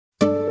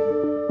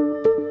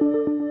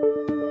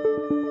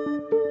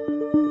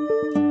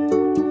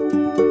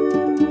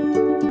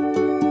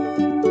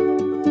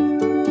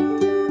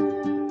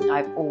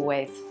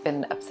always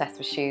been obsessed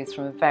with shoes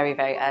from a very,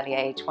 very early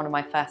age. One of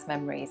my first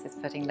memories is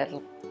putting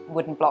little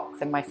wooden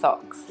blocks in my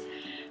socks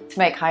to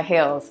make high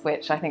heels,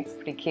 which I think is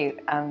pretty cute,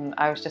 and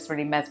I was just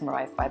really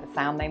mesmerised by the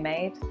sound they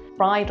made.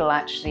 Bridal,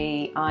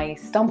 actually, I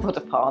stumbled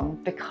upon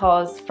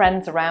because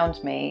friends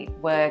around me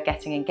were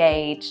getting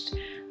engaged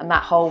and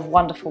that whole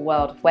wonderful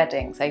world of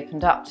weddings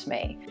opened up to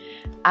me.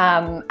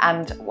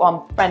 And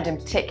one friend in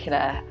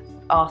particular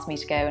asked me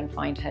to go and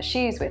find her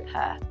shoes with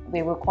her.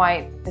 We were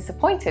quite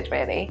disappointed,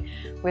 really,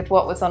 with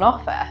what was on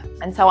offer.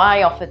 And so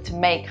I offered to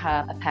make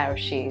her a pair of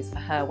shoes for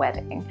her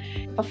wedding.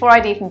 Before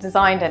I'd even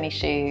designed any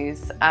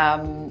shoes,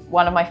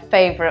 one of my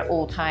favourite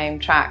all-time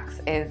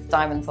tracks is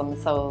Diamonds on the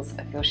Soles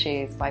of Your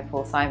Shoes by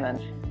Paul Simon.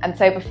 And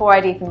so before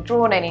I'd even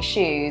drawn any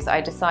shoes,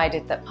 I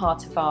decided that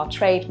part of our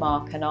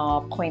trademark and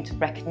our point of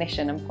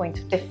recognition and point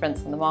of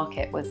difference on the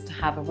market was to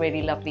have a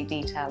really lovely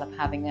detail of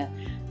having a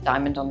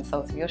diamond on the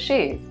soles of your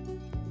shoes.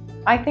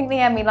 I think the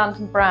Emmy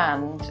London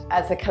brand,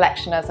 as a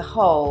collection as a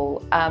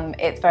whole,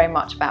 it's very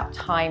much about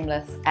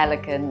timeless,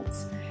 elegant,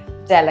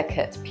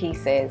 delicate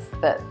pieces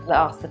that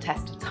last the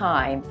test of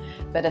time,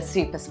 but are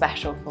super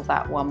special for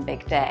that one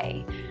big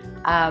day.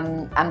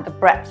 And the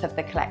breadth of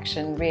the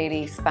collection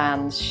really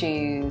spans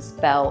shoes,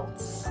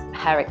 belts,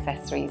 hair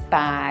accessories,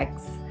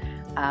 bags,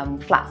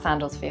 flat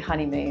sandals for your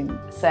honeymoon.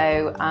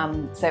 So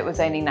it was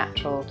only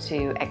natural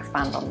to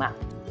expand on that.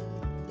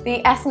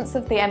 The essence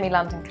of the Emmy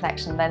London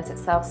collection lends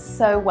itself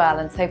so well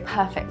and so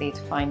perfectly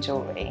to fine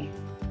jewellery,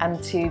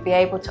 and to be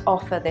able to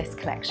offer this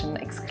collection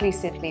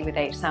exclusively with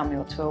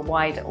H.Samuel to a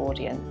wider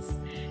audience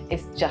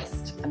is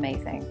just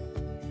amazing.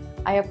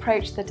 I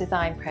approached the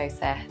design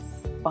process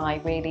by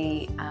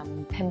really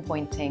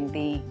pinpointing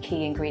the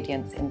key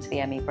ingredients into the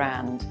Emmy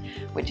brand,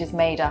 which is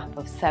made up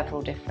of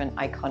several different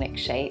iconic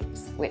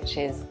shapes, which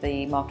is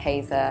the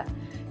Marquesa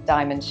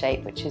diamond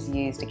shape, which is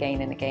used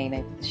again and again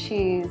over the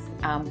shoes,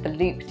 the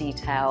loop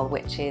detail,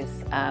 which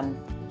is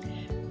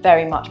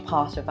very much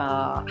part of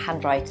our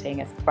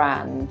handwriting as a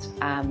brand,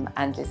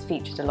 and is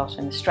featured a lot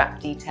in the strap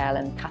detail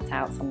and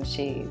cutouts on the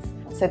shoes.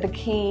 So the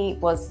key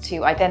was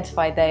to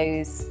identify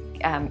those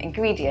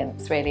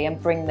ingredients really and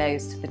bring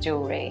those to the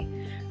jewellery.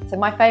 So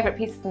my favourite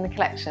pieces in the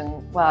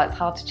collection, well, it's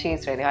hard to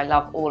choose really, I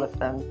love all of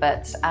them,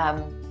 but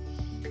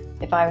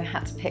if I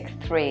had to pick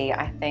three,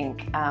 I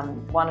think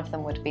one of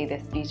them would be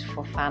this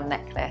beautiful fan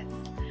necklace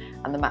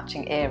and the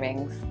matching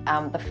earrings.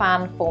 The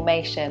fan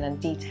formation and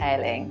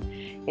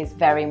detailing is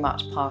very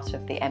much part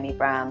of the Emmy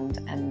brand,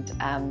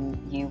 and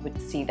you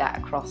would see that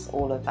across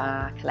all of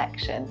our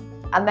collection.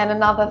 And then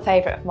another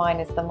favourite of mine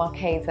is the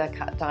Marquesa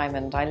cut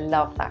diamond. I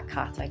love that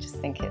cut, I just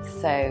think it's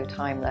so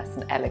timeless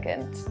and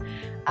elegant.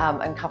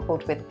 And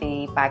coupled with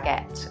the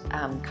baguette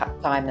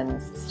cut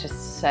diamonds, it's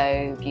just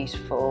so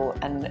beautiful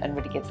and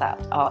really gives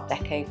that Art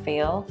Deco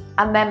feel.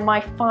 And then my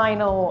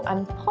final,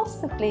 and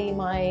possibly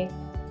my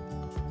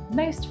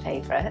most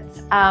favourite,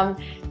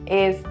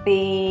 is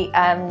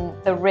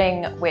the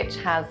ring which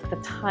has the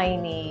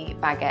tiny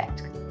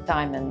baguette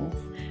diamonds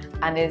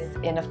and is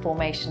in a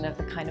formation of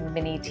a kind of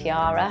mini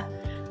tiara.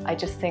 I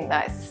just think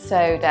that is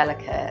so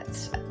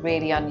delicate,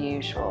 really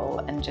unusual,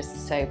 and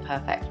just so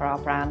perfect for our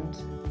brand.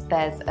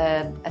 There's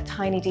a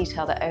tiny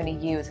detail that only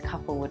you as a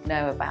couple would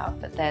know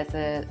about, but there's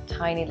a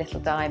tiny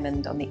little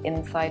diamond on the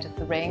inside of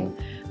the ring,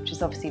 which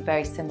is obviously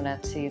very similar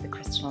to the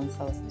crystal on the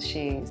soles of the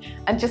shoes.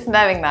 And just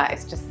knowing that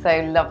is just so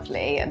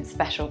lovely and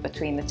special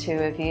between the two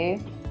of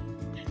you.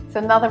 So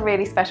another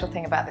really special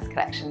thing about this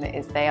collection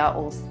is they are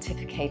all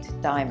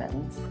certificated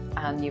diamonds,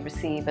 and you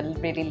receive a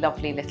really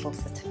lovely little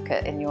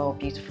certificate in your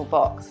beautiful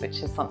box,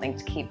 which is something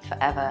to keep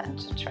forever and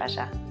to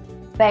treasure.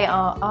 They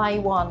are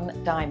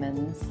I1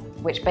 diamonds,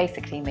 which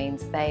basically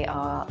means they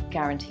are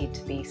guaranteed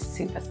to be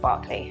super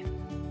sparkly.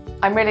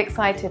 I'm really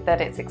excited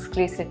that it's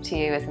exclusive to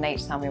you as an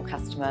H.Samuel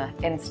customer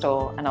in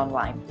store and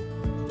online.